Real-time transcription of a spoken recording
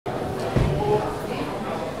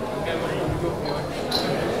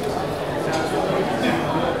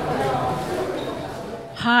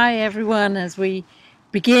Hi everyone, as we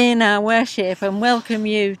begin our worship, and welcome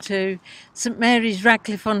you to St Mary's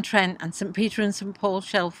Radcliffe on Trent and St Peter and St Paul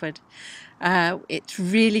Shelford. It's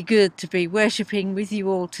really good to be worshipping with you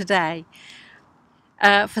all today.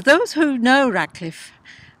 For those who know Radcliffe,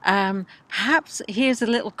 perhaps here's a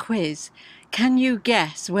little quiz. Can you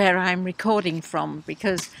guess where I'm recording from?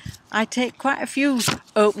 Because I take quite a few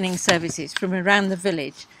opening services from around the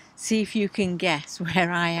village. See if you can guess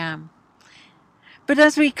where I am. But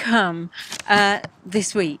as we come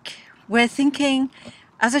this week, we're thinking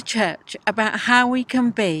as a church about how we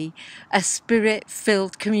can be a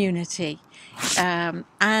spirit-filled community.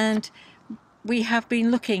 And we have been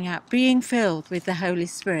looking at being filled with the Holy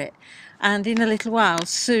Spirit. And in a little while,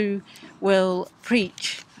 Sue will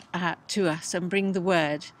preach to us and bring the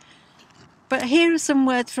word. But here are some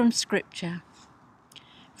words from Scripture.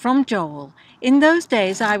 From Joel, "In those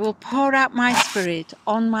days I will pour out my spirit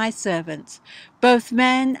on my servants, both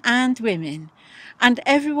men and women, and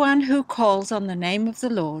everyone who calls on the name of the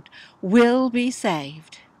Lord will be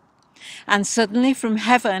saved." And suddenly from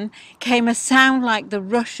heaven came a sound like the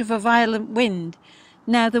rush of a violent wind.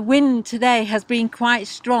 Now the wind today has been quite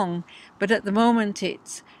strong, but at the moment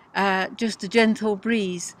it's just a gentle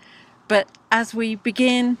breeze. But as we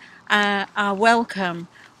begin our welcome,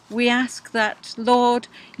 we ask that, Lord,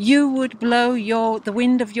 you would blow the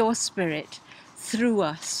wind of your Spirit through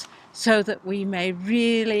us so that we may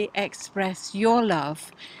really express your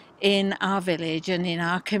love in our village and in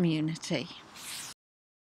our community.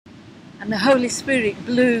 And the Holy Spirit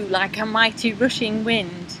blew like a mighty rushing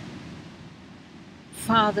wind.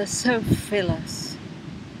 Father, so fill us,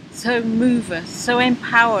 so move us, so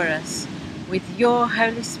empower us with your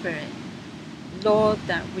Holy Spirit, Lord,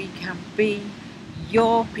 that we can be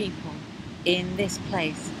your people in this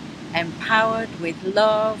place, empowered with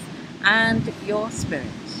love and your Spirit.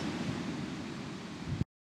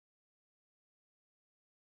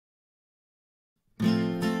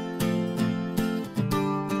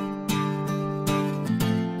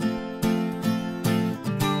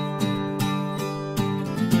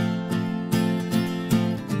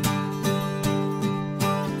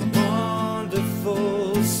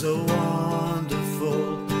 Wonderful, so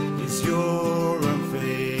wonderful is your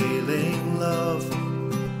unfailing love.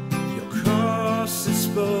 Your cross has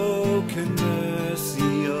spoken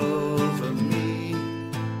mercy over me.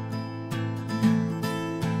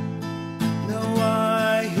 No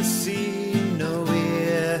eye has seen, no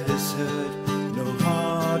ear has heard, no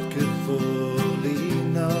heart could fully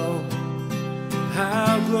know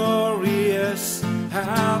how glorious,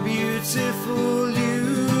 how beautiful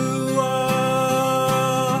you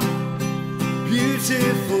are.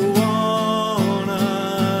 Beautiful one,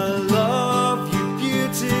 I love you.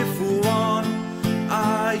 Beautiful one,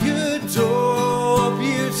 I adore.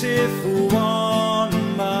 Beautiful one,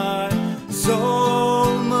 my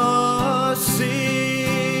soul must sing.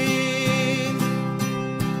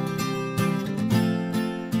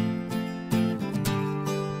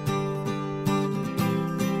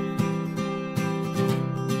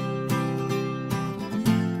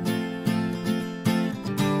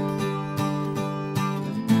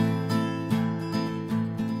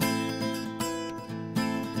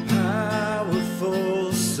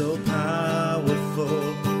 Powerful, so powerful,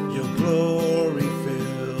 your glory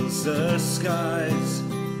fills the skies.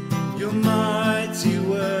 Your mighty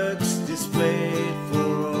works displayed for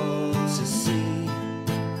all to see.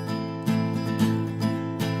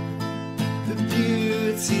 The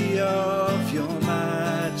beauty of your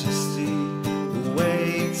majesty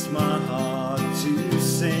awaits my heart to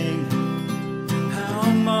sing. How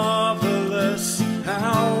marvelous,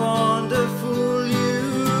 how wonderful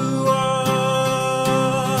you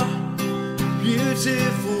are.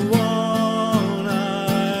 Beautiful one,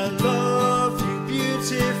 I love you.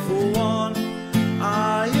 Beautiful one,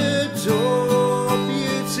 I adore.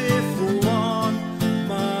 Beautiful one,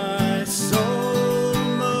 my soul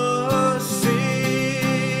must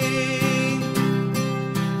sing.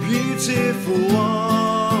 Beautiful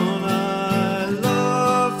one, I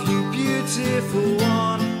love you. Beautiful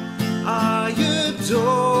one, I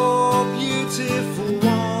adore. Beautiful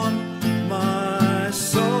one, my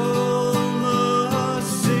soul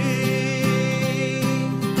must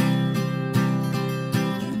sing.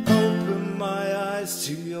 You opened my eyes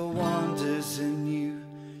to your wonders anew.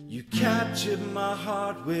 You captured my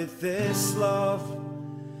heart with this love.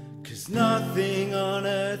 'Cause nothing on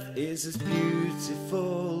earth is as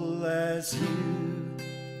beautiful as you.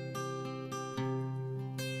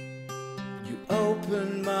 You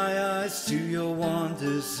opened my eyes to your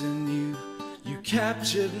wonders anew. You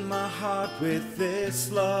captured my heart with this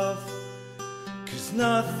love. 'Cause 'cause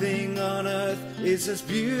nothing on earth is as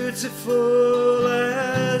beautiful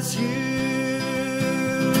as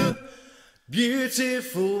you.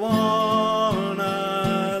 Beautiful one,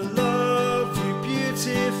 I love you,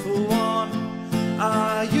 beautiful one,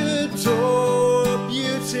 I adore,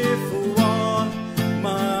 beautiful one,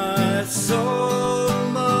 my soul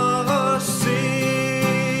must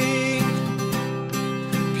sing.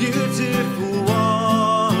 Beautiful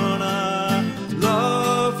one, I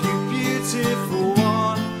love you, beautiful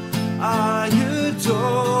one, I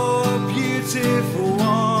adore, beautiful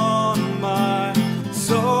one, my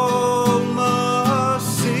soul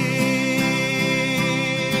must sing.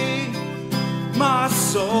 My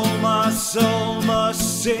soul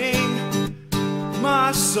must sing.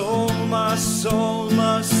 My soul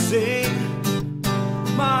must sing.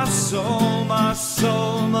 My soul must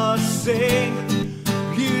sing.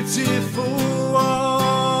 Beautiful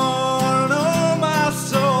one. Oh, my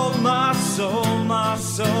soul must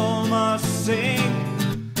sing.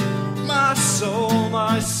 My soul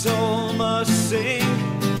must sing.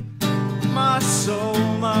 My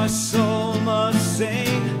soul must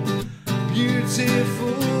sing.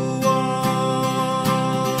 Beautiful one.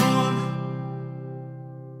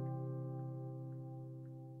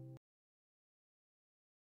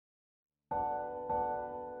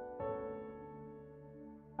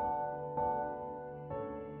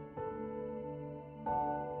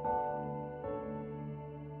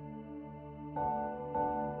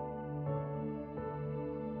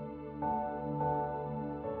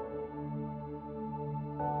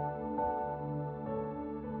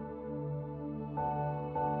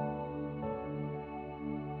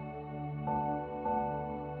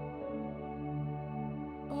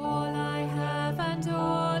 All I have and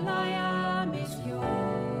all I am is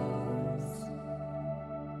yours.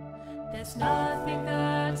 There's nothing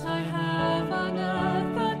that I have on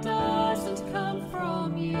earth that doesn't come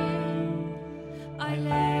from you. I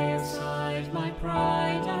lay aside my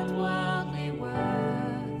pride and worldly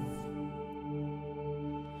worth.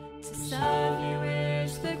 To serve you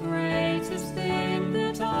is the greatest thing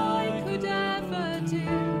that I could ever do.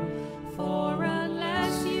 For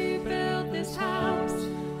unless you build this house,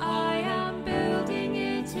 I am building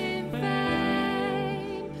it in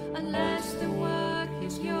vain. Unless the work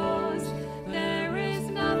is yours, there is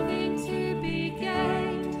nothing to be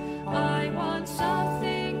gained. I want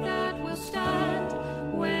something that will stand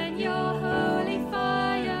when your holy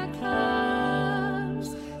fire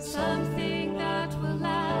comes. Something that will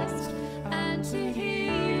last, and to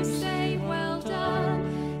hear you say, well done,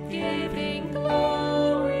 giving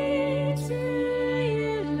glory to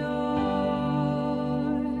you,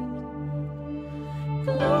 Lord.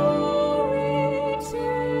 Glory to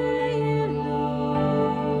you,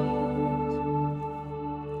 Lord.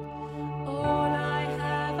 All I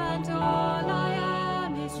have and all I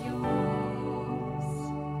am is yours.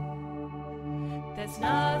 There's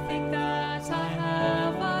nothing that I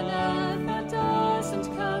have on earth that doesn't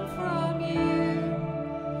come from you.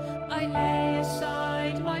 I lay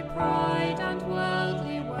aside my pride and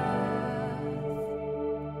worldly worth.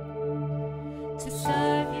 To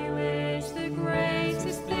serve you is the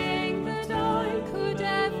greatest thing that I could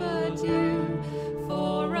ever do.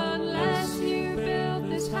 For unless you build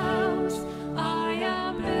this house, I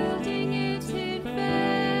am building it in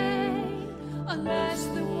vain. Unless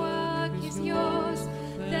the work is yours,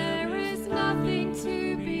 there is nothing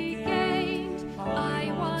to be gained.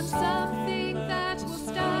 I want something that will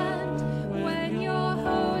stand when your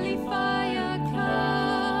holy fire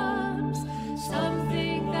comes.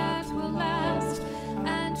 Something that will last,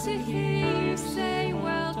 and to hear you say,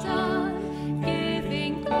 well done,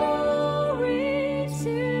 giving glory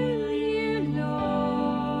to you, Lord.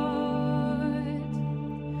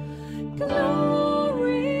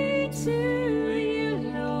 Glory to you,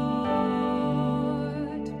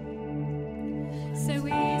 Lord. So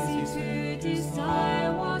easy to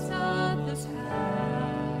desire what others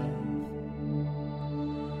have,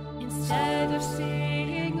 instead of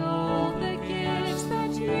seeing all the gifts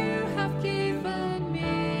that you have given me.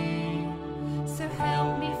 So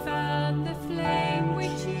help me fan the flame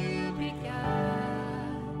which you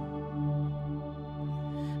began,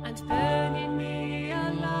 and burn in me a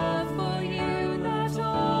love for you that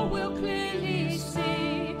all will clearly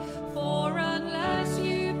see. For unless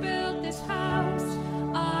you build this house,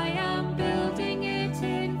 I am building it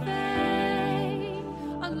in vain.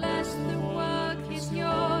 Unless the work is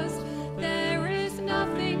yours, there is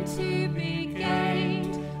nothing to be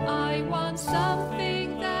gained. I want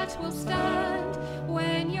something that will stand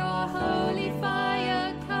when your holy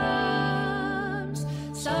fire comes.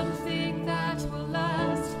 Something that will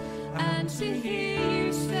last, and to hear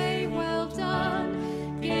you say, well done,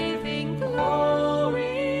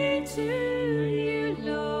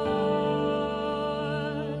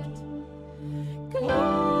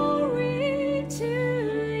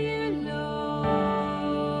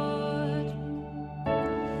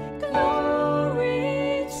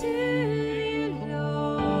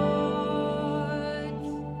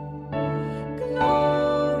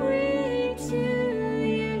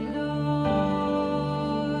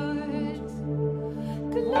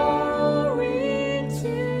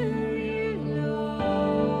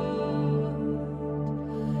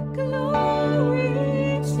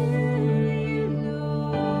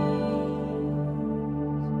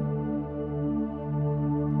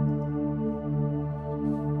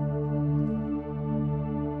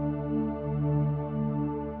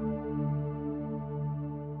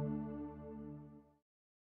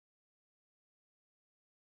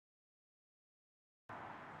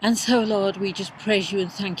 And so, Lord, we just praise you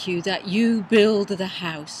and thank you that you build the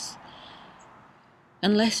house.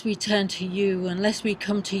 Unless we turn to you, unless we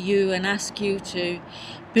come to you and ask you to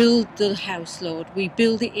build the house, Lord, we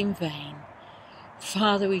build it in vain.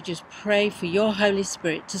 Father, we just pray for your Holy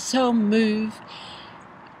Spirit to so move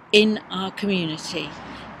in our community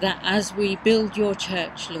that as we build your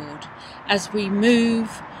church, Lord, as we move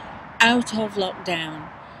out of lockdown,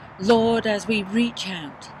 Lord, as we reach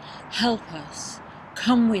out, help us,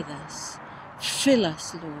 come with us, fill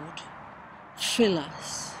us, Lord, fill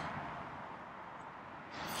us,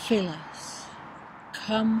 fill us.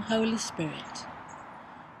 Come, Holy Spirit,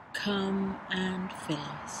 come and fill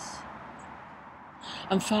us.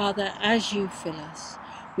 And Father, as you fill us,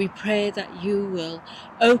 we pray that you will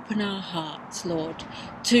open our hearts, Lord,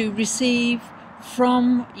 to receive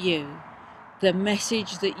from you the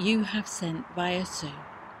message that you have sent via Sue.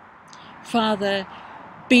 Father,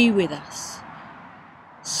 be with us,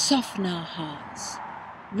 soften our hearts,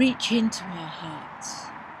 reach into our hearts.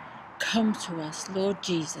 Come to us, Lord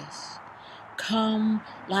Jesus. Come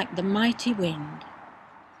like the mighty wind.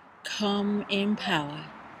 Come in power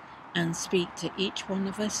and speak to each one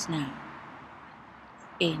of us now.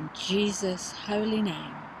 In Jesus' holy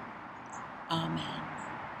name, amen.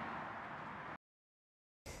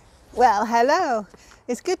 Well, hello.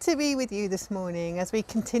 It's good to be with you this morning as we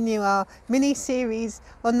continue our mini-series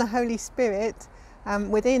on the Holy Spirit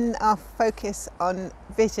within our focus on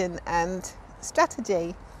vision and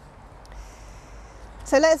strategy.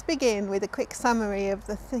 So let's begin with a quick summary of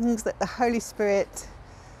the things that the Holy Spirit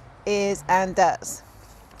is and does.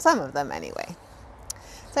 Some of them anyway.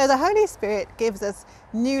 So the Holy Spirit gives us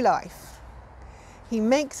new life. He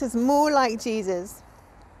makes us more like Jesus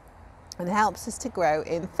and helps us to grow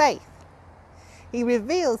in faith. He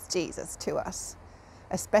reveals Jesus to us,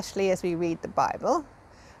 especially as we read the Bible,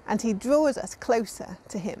 and he draws us closer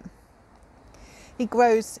to him. He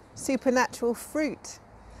grows supernatural fruit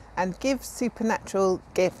and gives supernatural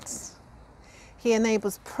gifts. He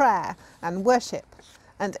enables prayer and worship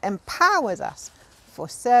and empowers us for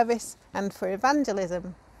service and for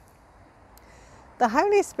evangelism. The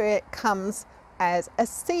Holy Spirit comes as a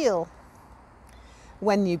seal.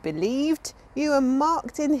 When you believed, you were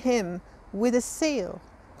marked in him with a seal,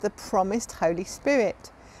 the promised Holy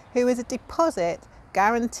Spirit, who is a deposit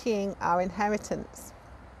guaranteeing our inheritance.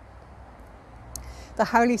 The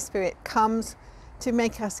Holy Spirit comes to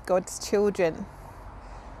make us God's children.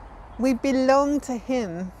 We belong to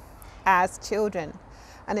him as children,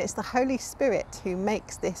 and it's the Holy Spirit who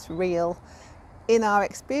makes this real in our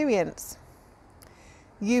experience.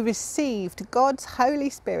 You received God's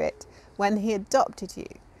Holy Spirit when he adopted you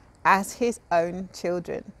as his own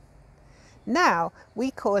children. Now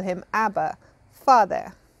we call him Abba,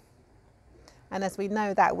 Father. And as we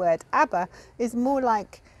know, that word Abba is more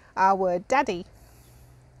like our word daddy,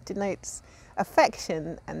 denotes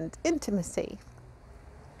affection and intimacy.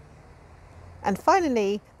 And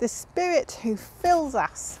finally, the Spirit who fills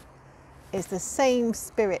us is the same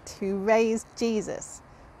Spirit who raised Jesus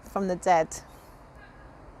from the dead.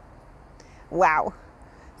 Wow.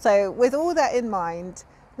 So with all that in mind,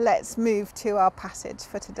 let's move to our passage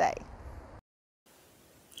for today.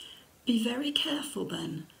 Be very careful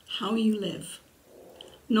then how you live,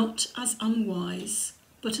 not as unwise,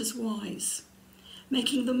 but as wise,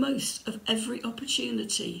 making the most of every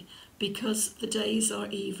opportunity, because the days are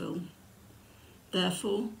evil.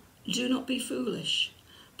 Therefore, do not be foolish,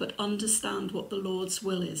 but understand what the Lord's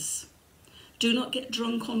will is. Do not get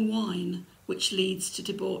drunk on wine, which leads to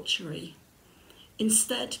debauchery.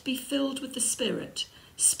 Instead, be filled with the Spirit,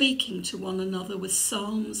 speaking to one another with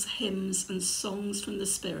psalms, hymns, and songs from the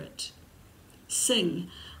Spirit. Sing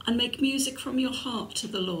and make music from your heart to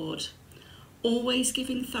the Lord, always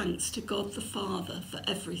giving thanks to God the Father for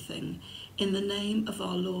everything, in the name of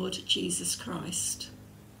our Lord Jesus Christ.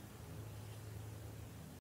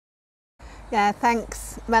 Yeah,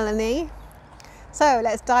 thanks, Melanie. So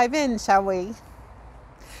let's dive in, shall we?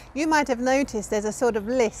 You might have noticed there's a sort of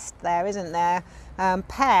list there, isn't there?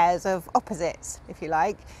 Pairs of opposites, if you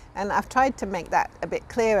like. And I've tried to make that a bit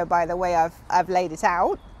clearer by the way I've laid it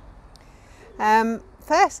out.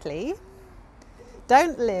 Firstly,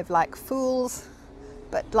 don't live like fools,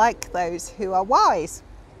 but like those who are wise.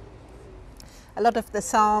 A lot of the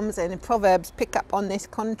Psalms and Proverbs pick up on this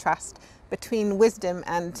contrast between wisdom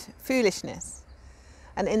and foolishness.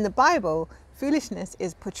 And in the Bible, foolishness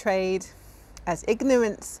is portrayed as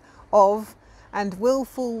ignorance of and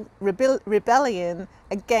willful rebellion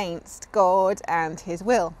against God and his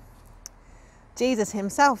will. Jesus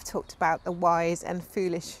himself talked about the wise and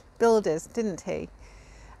foolish builders, didn't he?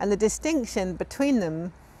 And the distinction between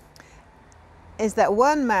them is that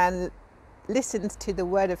one man listens to the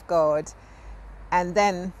word of God and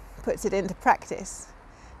then puts it into practice,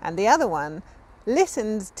 and the other one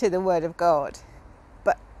listens to the word of God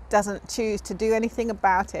but doesn't choose to do anything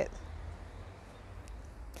about it.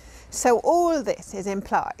 So all this is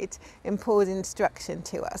implied in Paul's instruction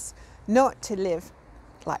to us not to live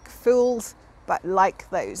like fools, but like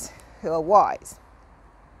those who are wise,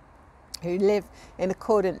 who live in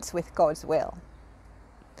accordance with God's will.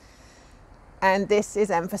 And this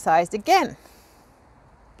is emphasized again.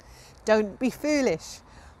 Don't be foolish,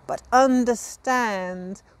 but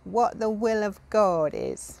understand what the will of God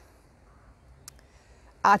is.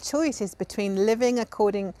 Our choice is between living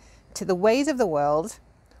according to the ways of the world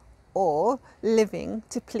or living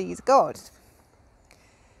to please God.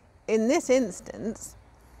 In this instance,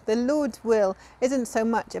 the Lord's will isn't so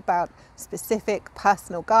much about specific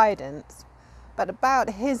personal guidance, but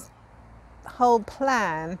about his whole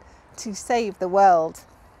plan to save the world.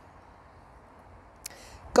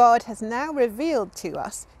 God has now revealed to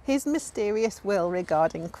us his mysterious will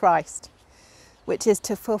regarding Christ, which is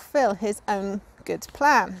to fulfill his own good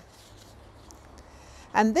plan.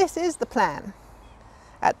 And this is the plan.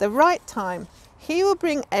 At the right time, he will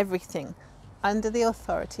bring everything under the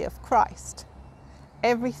authority of Christ,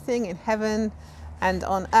 everything in heaven and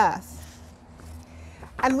on earth.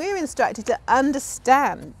 And we're instructed to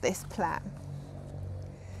understand this plan.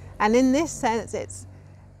 And in this sense, it's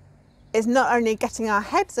not only getting our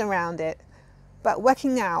heads around it, but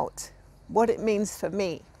working out what it means for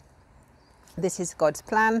me. This is God's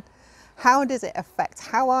plan. How does it affect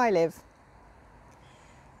how I live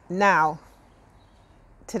now,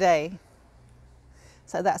 today?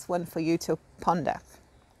 So that's one for you to ponder.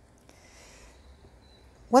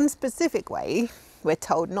 One specific way we're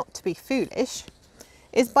told not to be foolish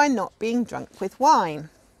is by not being drunk with wine.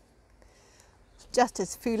 Just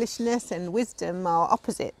as foolishness and wisdom are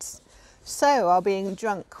opposites, so are being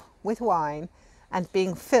drunk with wine and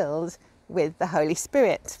being filled with the Holy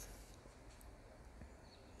Spirit.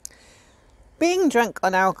 Being drunk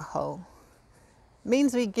on alcohol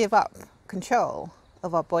means we give up control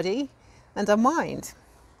of our body and our mind.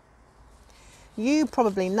 You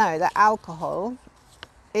probably know that alcohol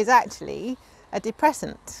is actually a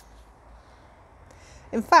depressant.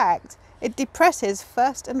 In fact, it depresses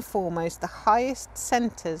first and foremost the highest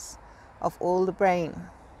centres of all the brain.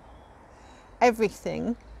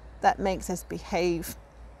 Everything that makes us behave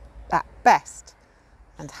at best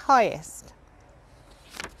and highest.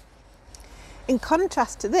 In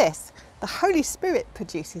contrast to this, the Holy Spirit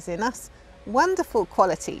produces in us wonderful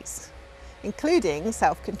qualities, including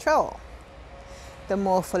self-control. The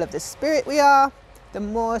more full of the Spirit we are, the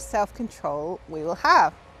more self-control we will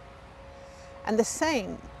have. And the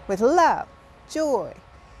same with love, joy,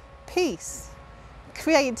 peace,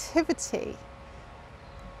 creativity,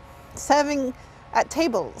 serving at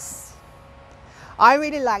tables. I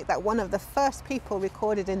really like that one of the first people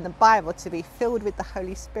recorded in the Bible to be filled with the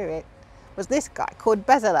Holy Spirit was this guy called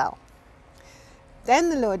Bezalel. Then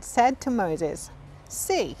the Lord said to Moses,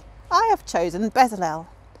 "See, I have chosen Bezalel,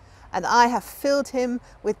 and I have filled him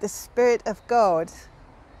with the Spirit of God,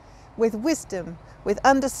 with wisdom, with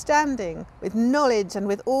understanding, with knowledge, and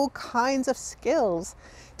with all kinds of skills,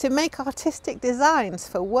 to make artistic designs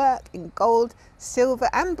for work in gold, silver,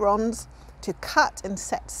 and bronze, to cut and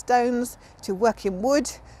set stones, to work in wood,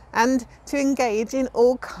 and to engage in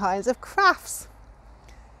all kinds of crafts."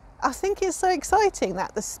 I think it's so exciting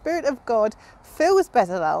that the Spirit of God fills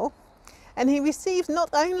Bezalel, and he receives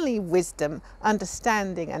not only wisdom,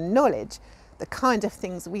 understanding, and knowledge, the kind of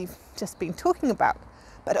things we've just been talking about,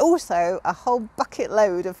 but also a whole bucket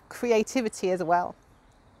load of creativity as well.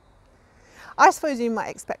 I suppose you might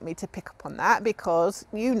expect me to pick up on that because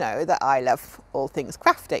you know that I love all things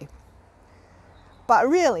crafty. But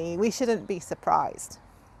really, we shouldn't be surprised.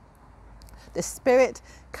 The Spirit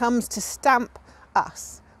comes to stamp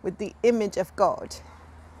us with the image of God,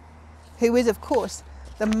 who is, of course,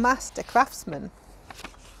 the master craftsman.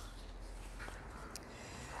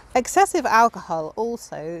 Excessive alcohol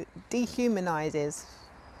also dehumanizes.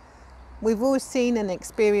 We've all seen and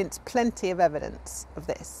experienced plenty of evidence of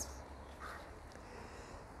this.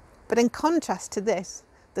 But in contrast to this,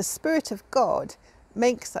 the Spirit of God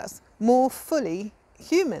makes us more fully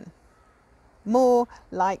human, more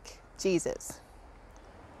like Jesus.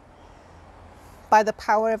 By the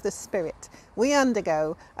power of the Spirit, we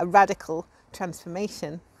undergo a radical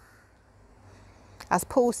transformation. As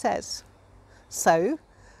Paul says, "So,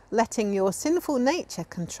 letting your sinful nature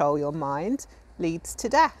control your mind leads to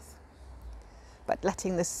death. But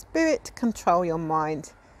letting the Spirit control your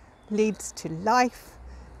mind leads to life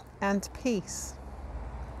and peace."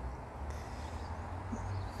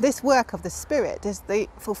 This work of the Spirit is the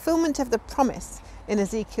fulfillment of the promise in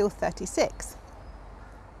Ezekiel 36.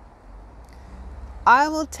 I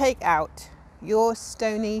will take out your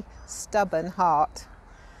stony, stubborn heart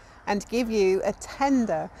and give you a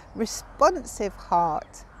tender, responsive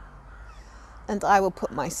heart. And I will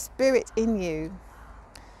put my Spirit in you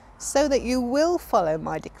so that you will follow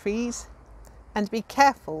my decrees and be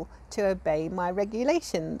careful to obey my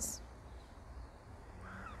regulations.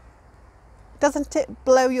 Doesn't it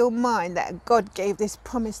blow your mind that God gave this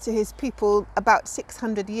promise to his people about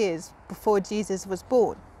 600 years before Jesus was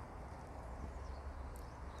born?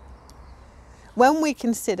 When we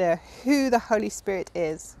consider who the Holy Spirit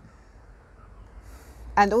is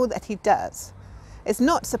and all that he does, it's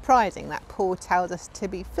not surprising that Paul tells us to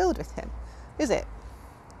be filled with him, is it?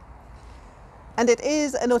 And it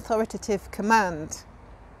is an authoritative command.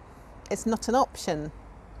 It's not an option.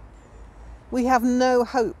 We have no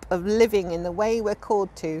hope of living in the way we're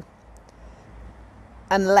called to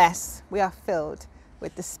unless we are filled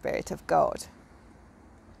with the Spirit of God.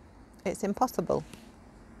 It's impossible.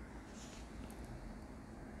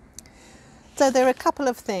 So there are a couple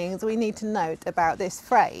of things we need to note about this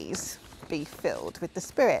phrase, be filled with the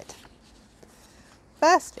Spirit.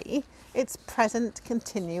 Firstly, it's present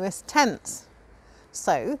continuous tense.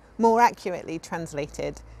 So, more accurately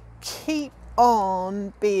translated, keep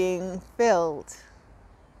on being filled.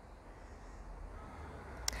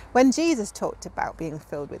 When Jesus talked about being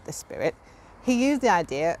filled with the Spirit, he used the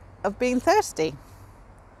idea of being thirsty.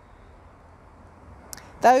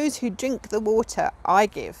 Those who drink the water I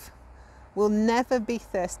give will never be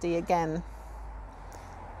thirsty again.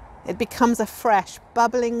 It becomes a fresh,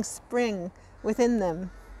 bubbling spring within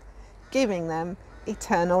them, giving them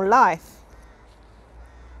eternal life.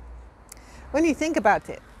 When you think about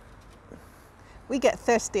it, we get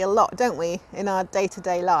thirsty a lot, don't we, in our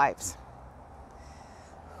day-to-day lives?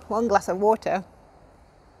 One glass of water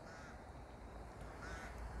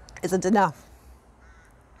isn't enough.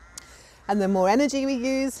 And the more energy we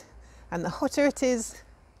use and the hotter it is,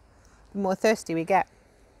 the more thirsty we get.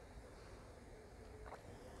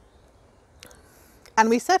 And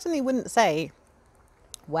we certainly wouldn't say,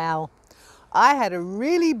 well, I had a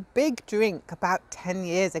really big drink about 10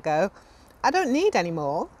 years ago. I don't need any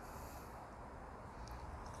more.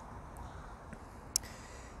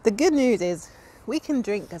 The good news is we can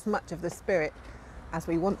drink as much of the Spirit as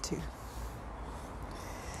we want to.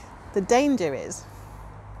 The danger is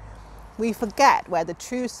we forget where the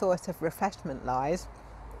true source of refreshment lies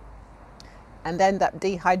and end up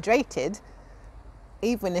dehydrated,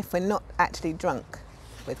 even if we're not actually drunk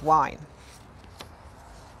with wine.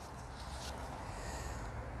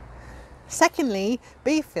 Secondly,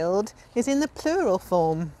 be filled is in the plural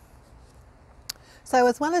form. So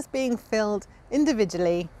as well as being filled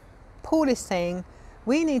individually, Paul is saying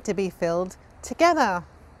we need to be filled together.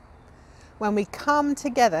 When we come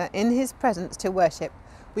together in his presence to worship,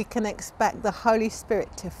 we can expect the Holy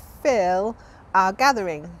Spirit to fill our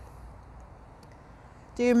gathering.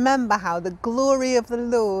 Do you remember how the glory of the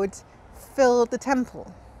Lord filled the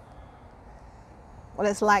temple? Well,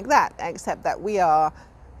 it's like that, except that we are,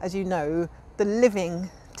 as you know, the living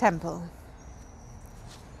temple.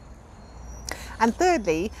 And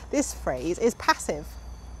thirdly, this phrase is passive.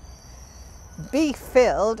 Be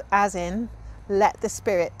filled, as in, let the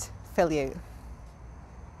Spirit fill you.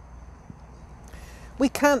 We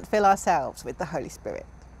can't fill ourselves with the Holy Spirit.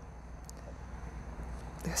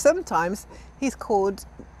 Sometimes he's called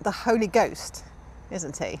the Holy Ghost,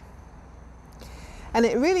 isn't he? And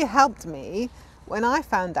it really helped me when I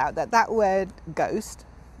found out that that word ghost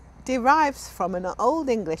derives from an Old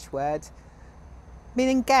English word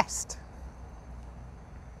meaning guest.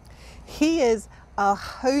 He is our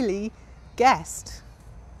holy guest,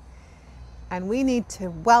 and we need to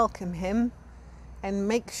welcome him and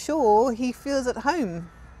make sure he feels at home.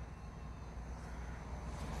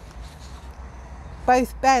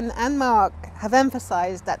 Both Ben and Mark have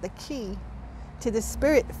emphasised that the key to the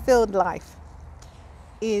Spirit-filled life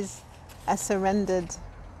is a surrendered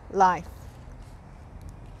life.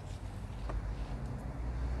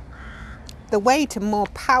 The way to more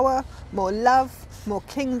power, more love, more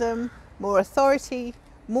kingdom, more authority,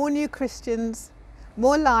 more new Christians,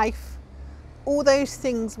 more life, all those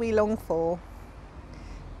things we long for,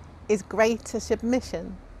 is greater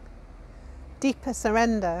submission, deeper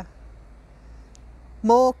surrender,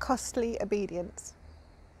 more costly obedience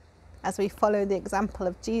as we follow the example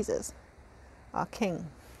of Jesus, our King.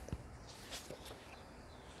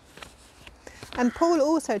 And Paul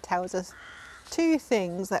also tells us two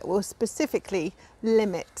things that will specifically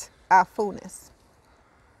limit our fullness.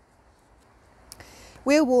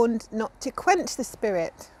 We're warned not to quench the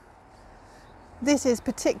Spirit. This is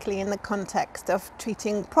particularly in the context of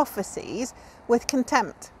treating prophecies with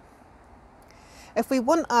contempt. If we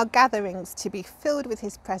want our gatherings to be filled with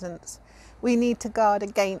His presence, we need to guard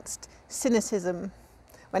against cynicism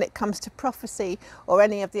when it comes to prophecy or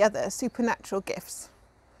any of the other supernatural gifts,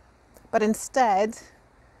 but instead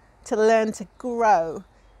to learn to grow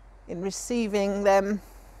in receiving them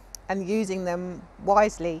and using them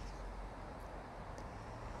wisely.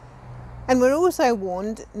 And we're also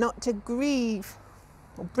warned not to grieve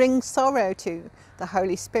or bring sorrow to the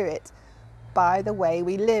Holy Spirit by the way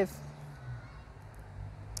we live.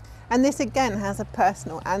 And this again has a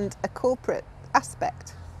personal and a corporate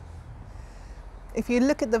aspect. If you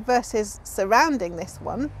look at the verses surrounding this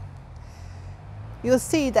one, you'll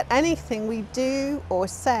see that anything we do or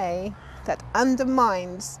say that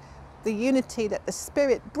undermines the unity that the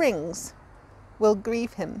Spirit brings will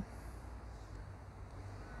grieve Him.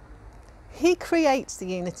 He creates the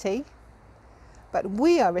unity, but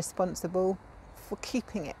we are responsible for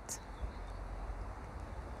keeping it.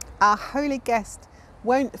 Our holy guest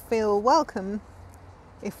won't feel welcome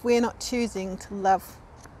if we're not choosing to love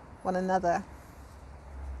one another.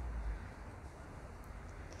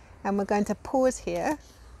 And we're going to pause here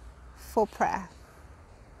for prayer.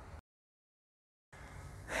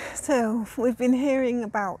 So we've been hearing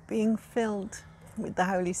about being filled with the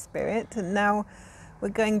Holy Spirit, and now we're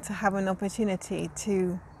going to have an opportunity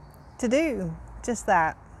to do just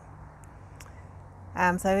that.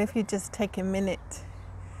 So if you just take a minute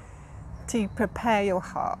to prepare your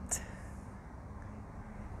heart,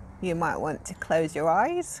 you might want to close your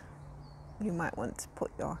eyes. You might want to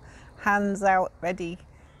put your hands out ready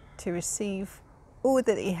to receive all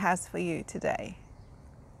that He has for you today.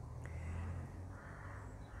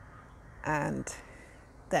 And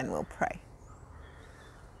then we'll pray.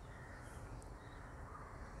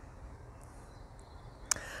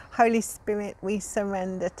 Holy Spirit, we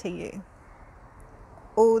surrender to You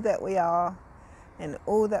all that we are and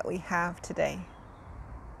all that we have today.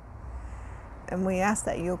 And we ask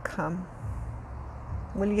that You'll come.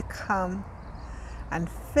 Will You come and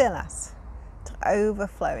fill us to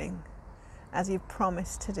overflowing as You've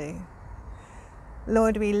promised to do.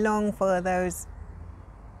 Lord, we long for those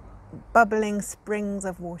bubbling springs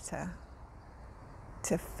of water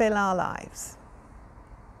to fill our lives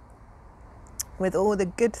with all the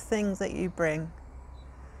good things that You bring.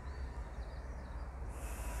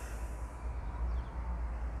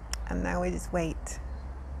 And now we just wait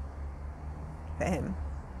for Him.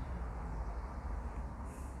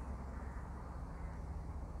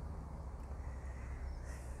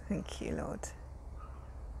 Thank You, Lord.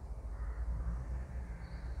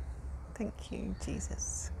 Thank You,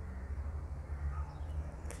 Jesus.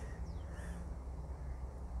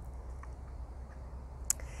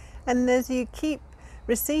 And as you keep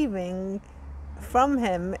receiving from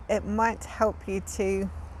Him, it might help you to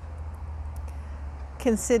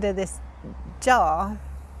consider this jar.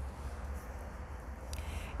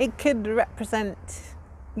 It could represent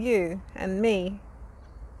you and me.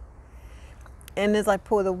 And as I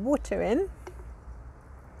pour the water in,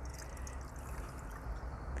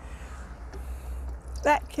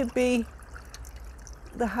 that could be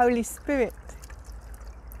the Holy Spirit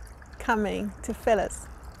coming to fill us.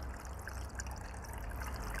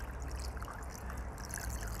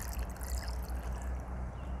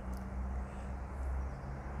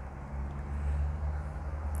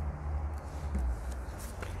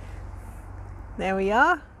 There we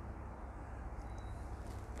are,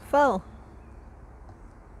 full.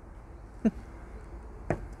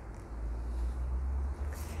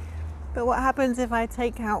 But what happens if I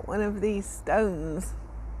take out one of these stones?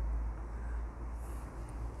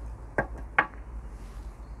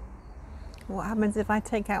 What happens if I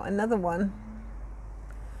take out another one?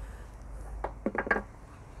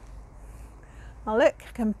 Oh look,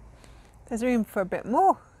 there's room for a bit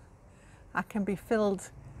more. I can be filled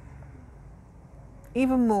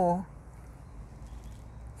even more.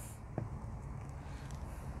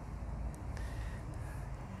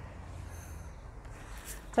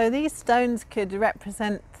 So these stones could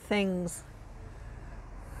represent things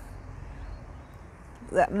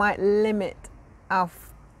that might limit our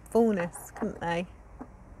fullness, couldn't they?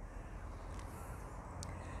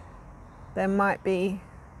 There might be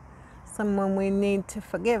someone we need to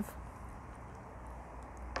forgive.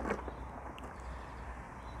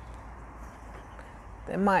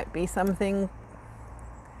 There might be something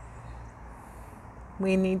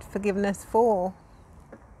we need forgiveness for.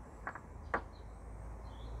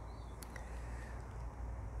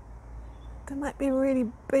 There might be a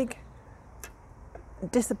really big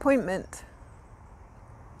disappointment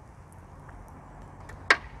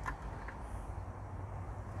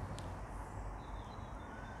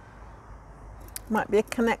Might be a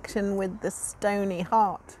connection with the stony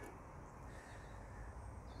heart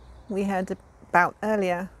we heard about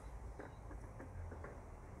earlier.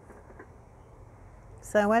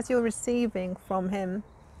 So as you're receiving from him,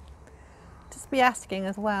 just be asking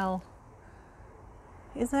as well,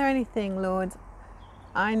 is there anything, Lord,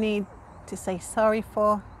 I need to say sorry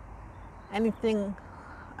for? Anything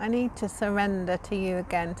I need to surrender to you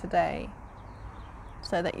again today,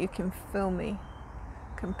 so that you can fill me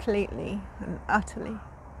completely and utterly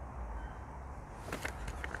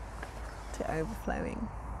to overflowing.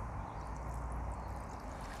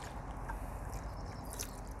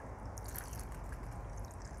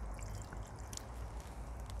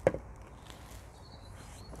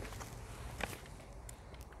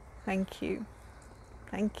 Thank you.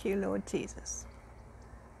 Thank you, Lord Jesus.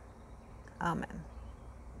 Amen.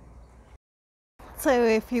 So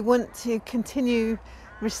if you want to continue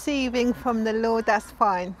receiving from the Lord, that's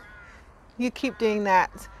fine. You keep doing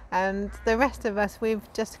that. And the rest of us, we've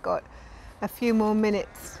just got a few more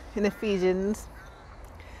minutes in Ephesians.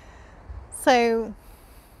 So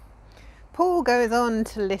Paul goes on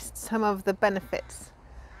to list some of the benefits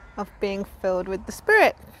of being filled with the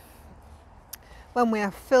Spirit. When we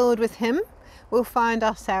are filled with him, we'll find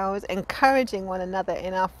ourselves encouraging one another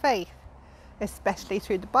in our faith, especially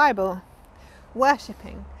through the Bible,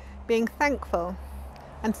 worshipping, being thankful,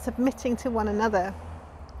 and submitting to one another.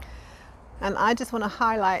 And I just want to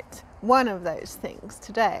highlight one of those things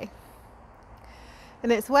today.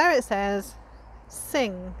 And it's where it says,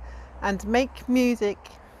 sing and make music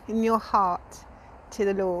in your heart to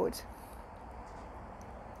the Lord.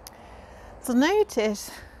 So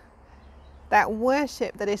notice that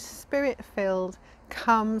worship that is Spirit-filled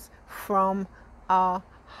comes from our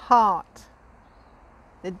heart,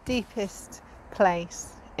 the deepest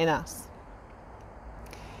place in us.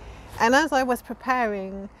 And as I was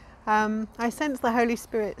preparing, I sensed the Holy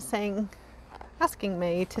Spirit asking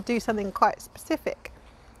me to do something quite specific,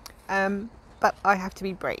 but I have to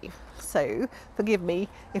be brave, so forgive me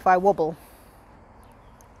if I wobble.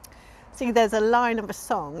 See, there's a line of a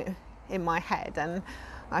song in my head and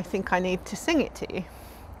I think I need to sing it to you,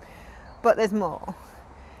 but there's more.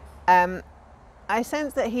 I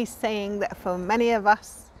sense that he's saying that for many of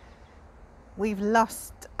us, we've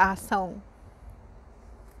lost our song.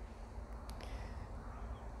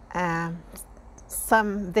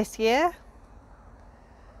 Some this year,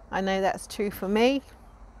 I know that's true for me.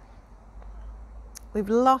 We've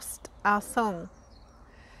lost our song,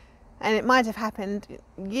 and it might have happened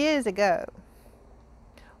years ago,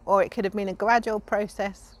 or it could have been a gradual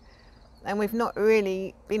process and we've not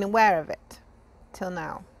really been aware of it till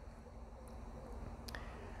now.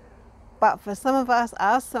 But for some of us,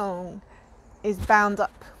 our song is bound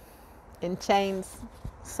up in chains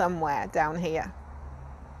somewhere down here,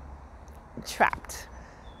 trapped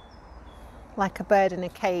like a bird in a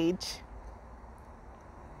cage.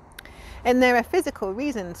 And there are physical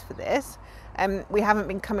reasons for this. We haven't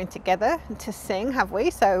been coming together to sing, have we?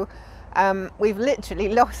 So we've literally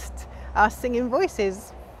lost our singing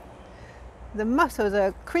voices. The muscles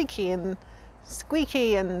are creaky and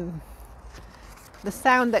squeaky, and the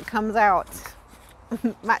sound that comes out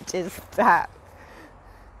matches that.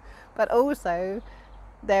 But also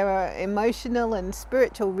there are emotional and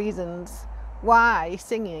spiritual reasons why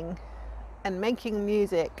singing and making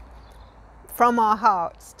music from our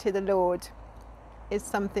hearts to the Lord is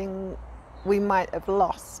something we might have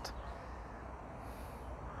lost.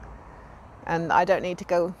 And I don't need to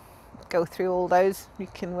go through all those. You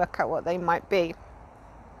can work out what they might be.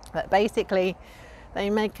 But basically, they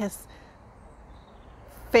make us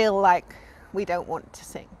feel like we don't want to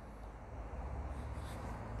sing.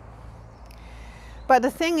 But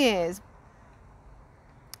the thing is,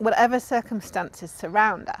 whatever circumstances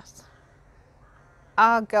surround us,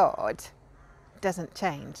 our God doesn't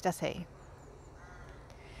change, does he?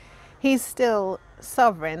 He's still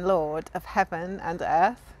sovereign Lord of heaven and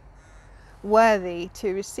earth, worthy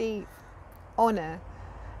to receive honour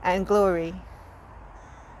and glory.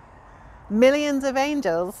 Millions of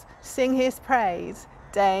angels sing his praise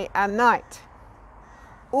day and night.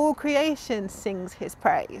 All creation sings his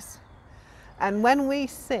praise. And when we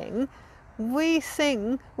sing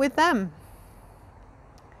with them.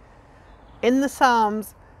 In the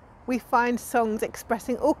Psalms, we find songs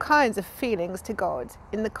expressing all kinds of feelings to God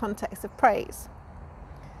in the context of praise.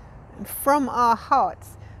 And from our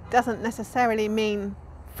hearts doesn't necessarily mean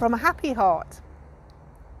from a happy heart,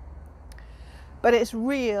 but it's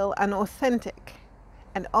real and authentic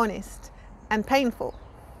and honest and painful.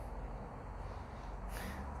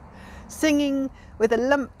 Singing with a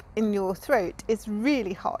lump in your throat is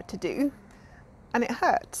really hard to do, and it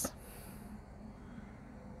hurts.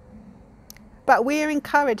 But we are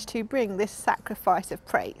encouraged to bring this sacrifice of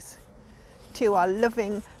praise to our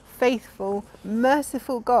loving, faithful,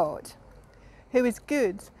 merciful God, who is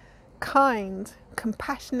good, kind,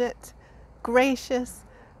 compassionate, gracious,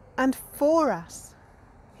 and for us.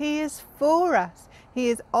 He is for us. He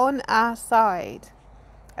is on our side,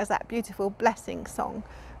 as that beautiful blessing song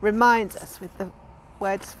reminds us with the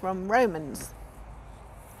words from Romans.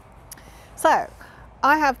 So,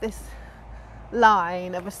 I have this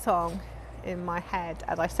line of a song in my head,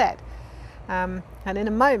 as I said, and in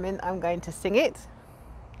a moment I'm going to sing it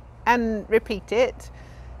and repeat it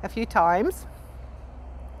a few times.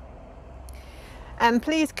 And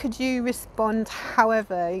please could you respond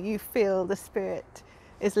however you feel the Spirit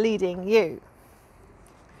is leading you.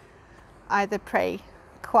 Either pray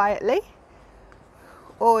quietly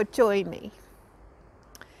or join me.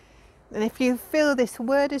 And if you feel this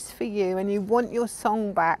word is for you and you want your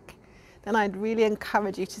song back, then I'd really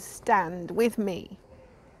encourage you to stand with me,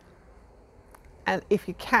 and if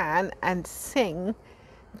you can, and sing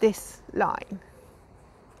this line.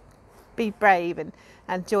 Be brave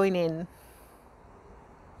and join in.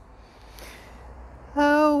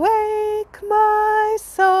 Awake my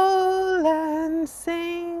soul and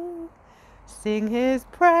sing, sing his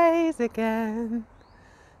praise again,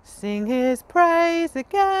 sing his praise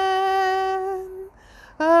again.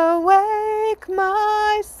 Awake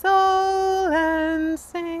my soul and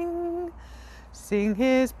sing, sing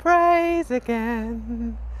his praise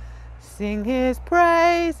again, sing his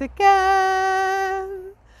praise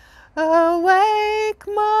again. Awake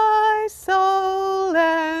my soul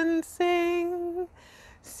and sing,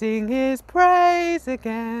 sing his praise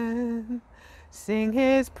again, sing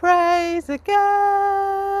his praise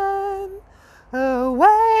again.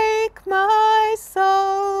 Awake my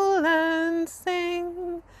soul and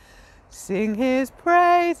sing, sing his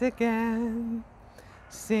praise again,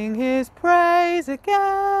 sing his praise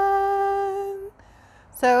again.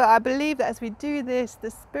 So I believe that as we do this, the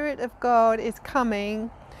Spirit of God is coming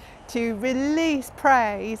to release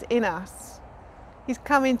praise in us. He's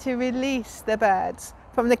coming to release the birds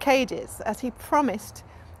from the cages, as he promised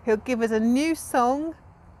he'll give us a new song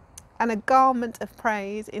and a garment of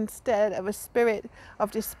praise instead of a spirit of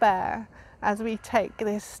despair as we take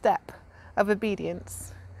this step of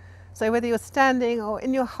obedience. So whether you're standing or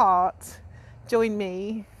in your heart, join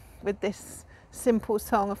me with this simple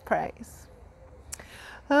song of praise.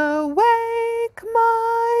 Awake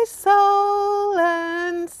my soul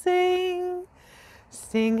and sing,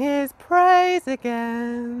 sing his praise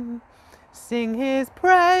again, sing his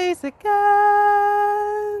praise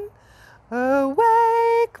again.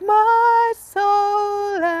 Awake my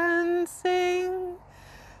soul and sing,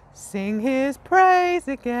 sing his praise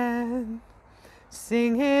again,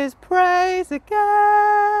 sing his praise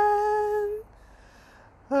again.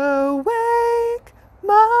 Awake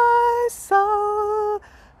my soul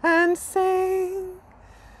and sing,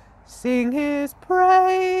 sing his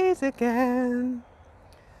praise again,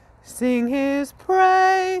 sing his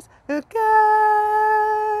praise again.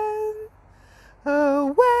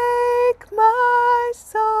 Awake my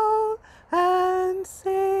soul and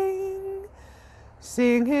sing,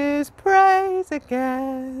 sing his praise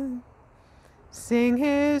again, sing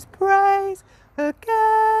his praise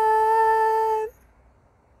again.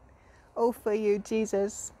 All for you,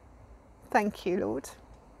 Jesus. Thank you, Lord.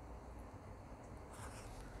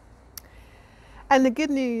 And the good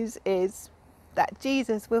news is that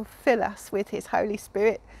Jesus will fill us with his Holy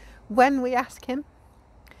Spirit when we ask him.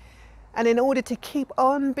 And in order to keep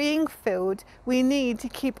on being filled, we need to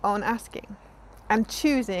keep on asking and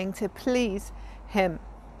choosing to please him.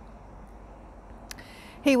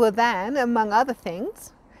 He will then, among other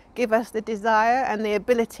things, give us the desire and the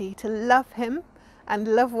ability to love him and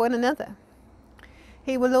love one another.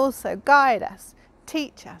 He will also guide us,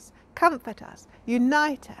 teach us, comfort us,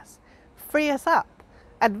 unite us, free us up,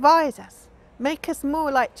 advise us, make us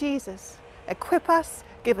more like Jesus, equip us,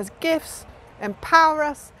 give us gifts, empower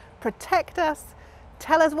us, protect us,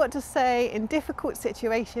 tell us what to say in difficult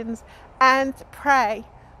situations, and pray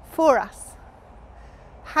for us.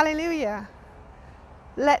 Hallelujah.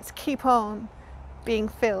 Let's keep on being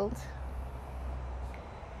filled.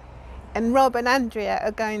 And Rob and Andrea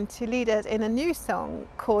are going to lead us in a new song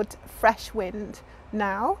called Fresh Wind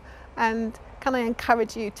now. And can I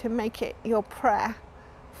encourage you to make it your prayer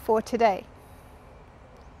for today?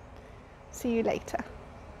 See you later.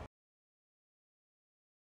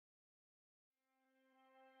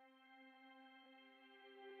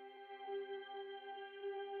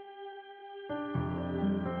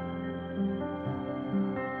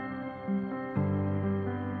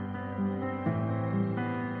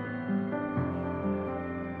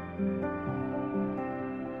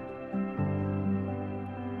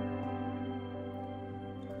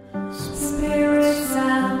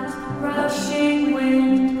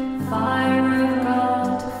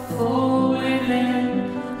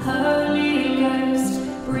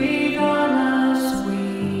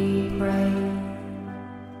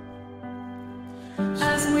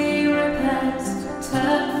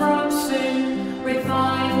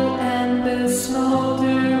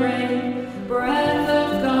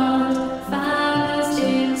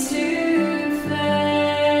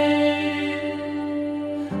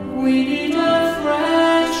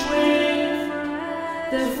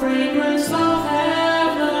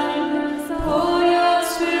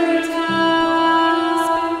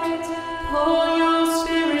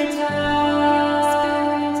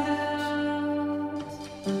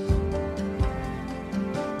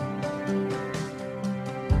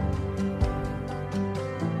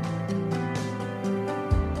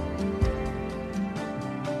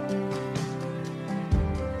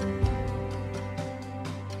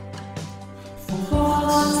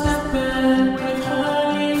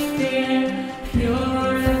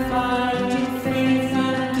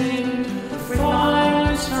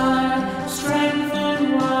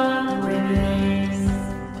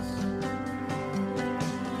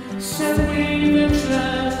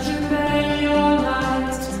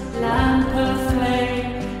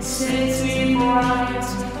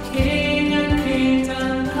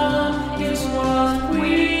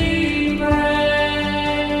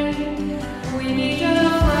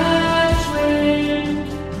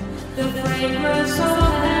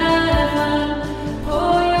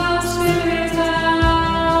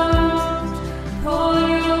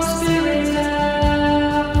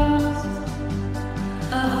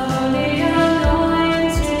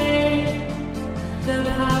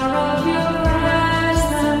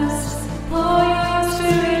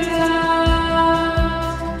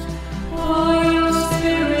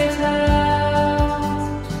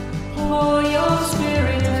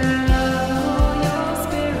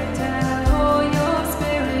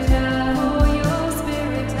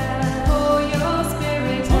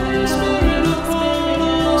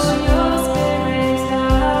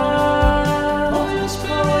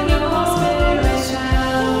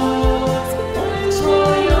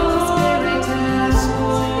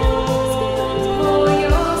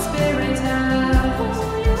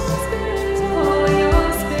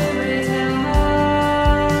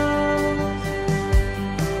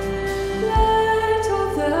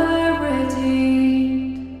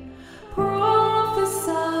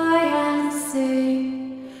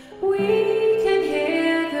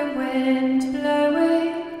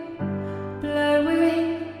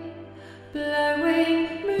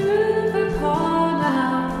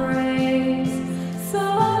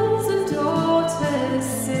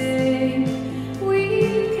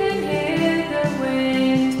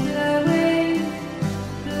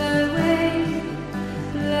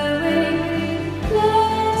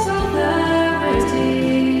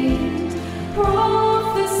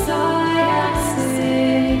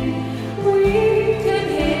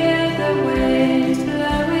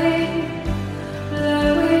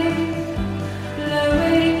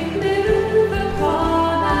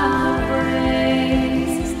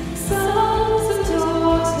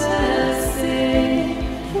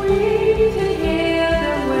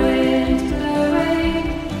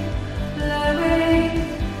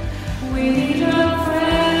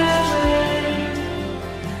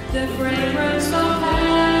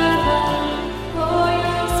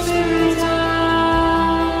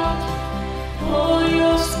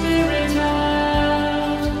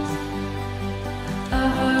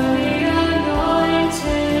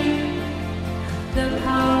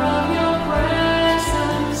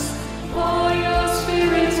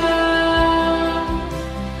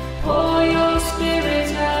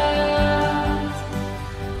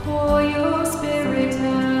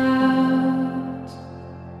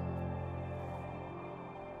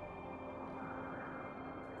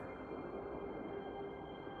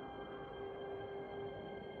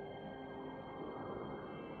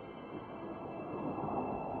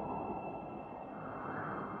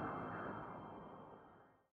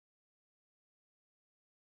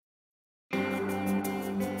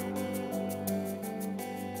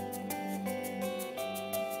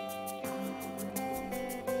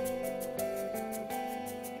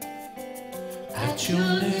 At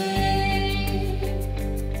your name,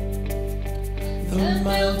 the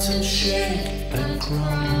mountains shake and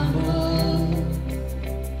crumble.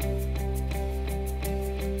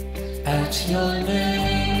 At your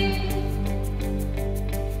name,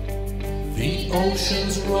 the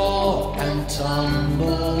oceans roar and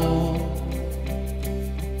tumble.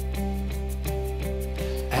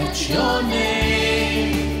 At your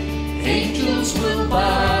name, angels will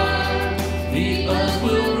bow, the earth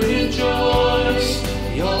will rejoice,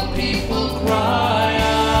 your people cry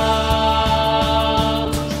out.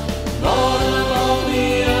 Lord of all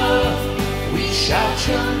the earth, we shout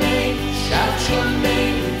your name,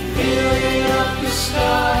 filling up the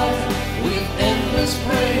sky with endless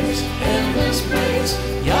endless praise.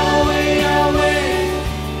 Yahweh, Yahweh,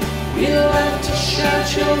 we love to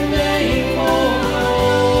shout your name, oh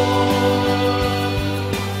Lord.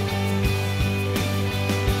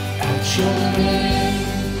 At your name,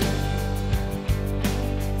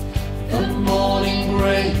 the morning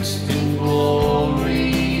breaks in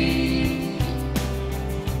glory.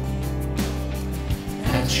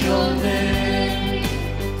 At your name,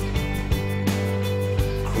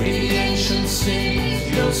 creation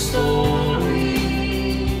sings your story.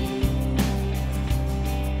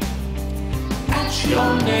 At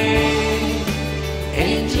your name,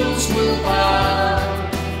 angels will bow,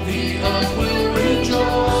 the earth will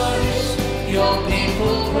rejoice, your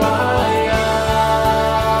people cry out.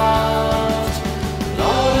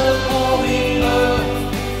 Lord of all the earth,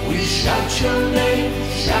 we shout your name,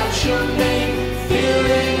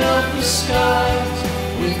 filling up the skies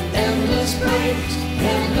with endless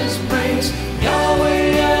praise. Yahweh,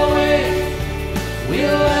 Yahweh, we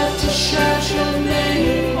love to shout your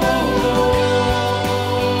name, oh Lord.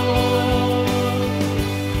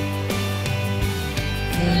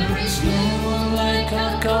 There is no one like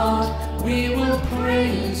our God, we will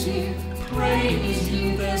praise you.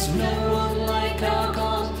 There's no one like our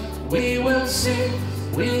God, we will sing.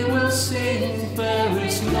 There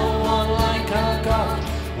is no one like our God,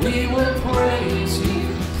 we will praise you.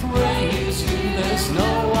 There's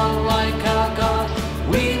no one like our God,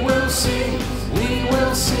 we will sing.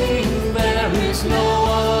 There is no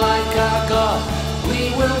one like our God, we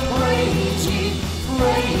will praise you.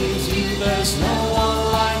 There's no one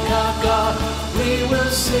like our God, we will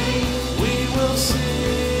sing.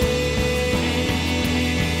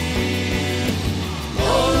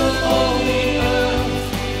 Lord of all the earth,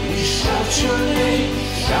 we shout your name,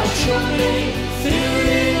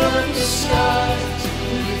 filling up the skies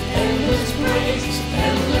with endless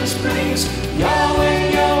praise. Yahweh,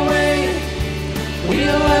 Yahweh, we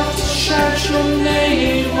love to shout your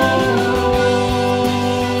name, oh Lord.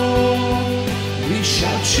 We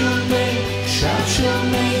shout your name,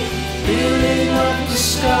 filling up the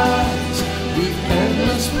skies with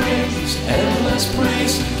endless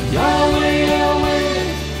praise. Yahweh, Yahweh,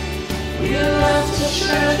 we love to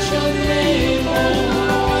shout your name, oh Lord.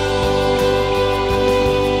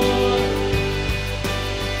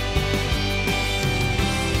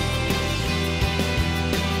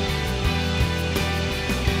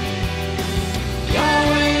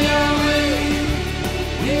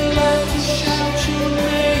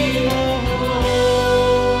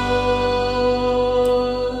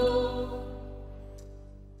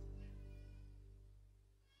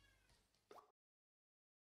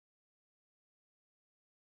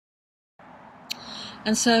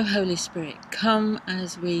 And so, Holy Spirit, come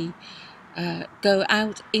as we go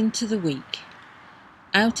out into the week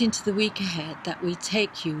ahead, that we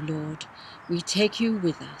take you, Lord, we take you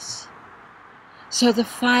with us. So the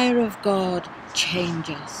fire of God change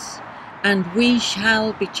us, and we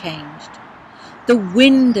shall be changed. The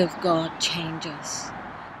wind of God change us,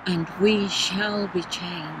 and we shall be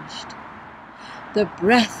changed. The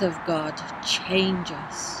breath of God change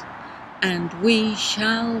us, and we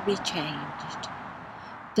shall be changed.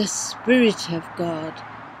 The Spirit of God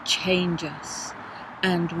change us,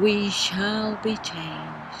 and we shall be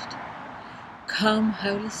changed. Come,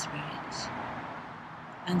 Holy Spirit.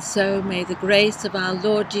 And so may the grace of our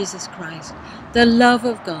Lord Jesus Christ, the love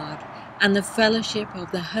of God, and the fellowship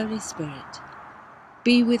of the Holy Spirit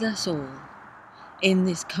be with us all in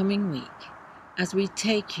this coming week as we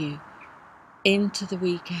take you into the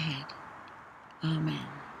week ahead. Amen.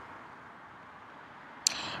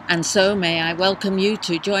 And so may I welcome you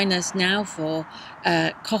to join us now for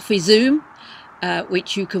Coffee Zoom,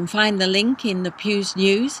 which you can find the link in the Hughes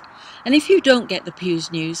News. And if you don't get the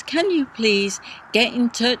Hughes News, can you please get in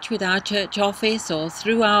touch with our church office or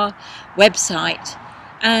through our website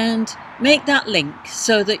and make that link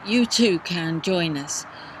so that you too can join us.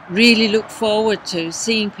 Really look forward to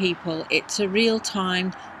seeing people. It's a real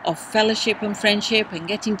time of fellowship and friendship and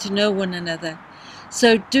getting to know one another.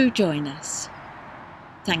 So do join us.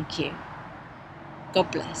 Thank you.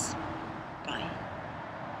 God bless.